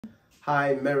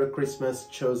Hi, Merry Christmas,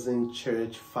 Chosen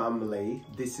Church family.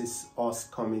 This is us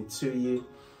coming to you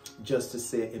just to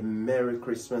say a Merry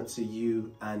Christmas to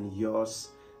you and yours.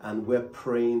 And we're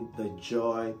praying the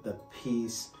joy, the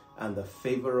peace, and the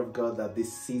favor of God that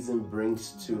this season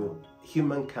brings to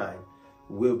humankind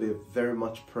will be very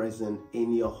much present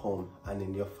in your home and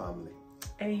in your family.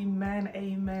 Amen,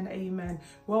 amen, amen.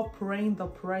 We're praying the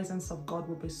presence of God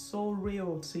will be so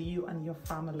real to you and your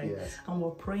family. Yes. And we're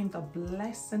praying the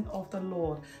blessing of the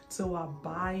Lord to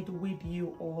abide with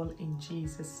you all in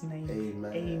Jesus' name.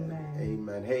 Amen. Amen.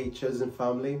 Amen. Hey, Chosen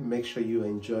family, make sure you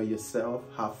enjoy yourself,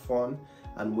 have fun.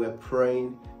 And we're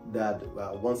praying that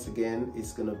once again,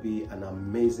 it's going to be an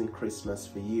amazing Christmas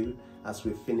for you. As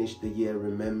we finish the year,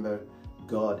 remember,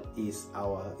 God is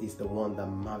the one that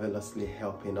marvelously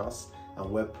helping us. And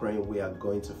we're praying we are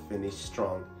going to finish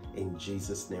strong in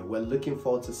Jesus' name. We're looking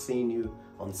forward to seeing you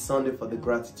on Sunday for the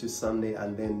Gratitude Sunday,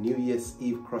 and then New Year's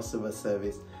Eve crossover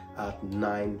service at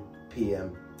 9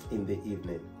 p.m. in the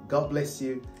evening. God bless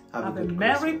you. Have a good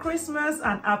Merry Christmas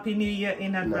and Happy New Year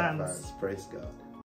in advance. Praise God.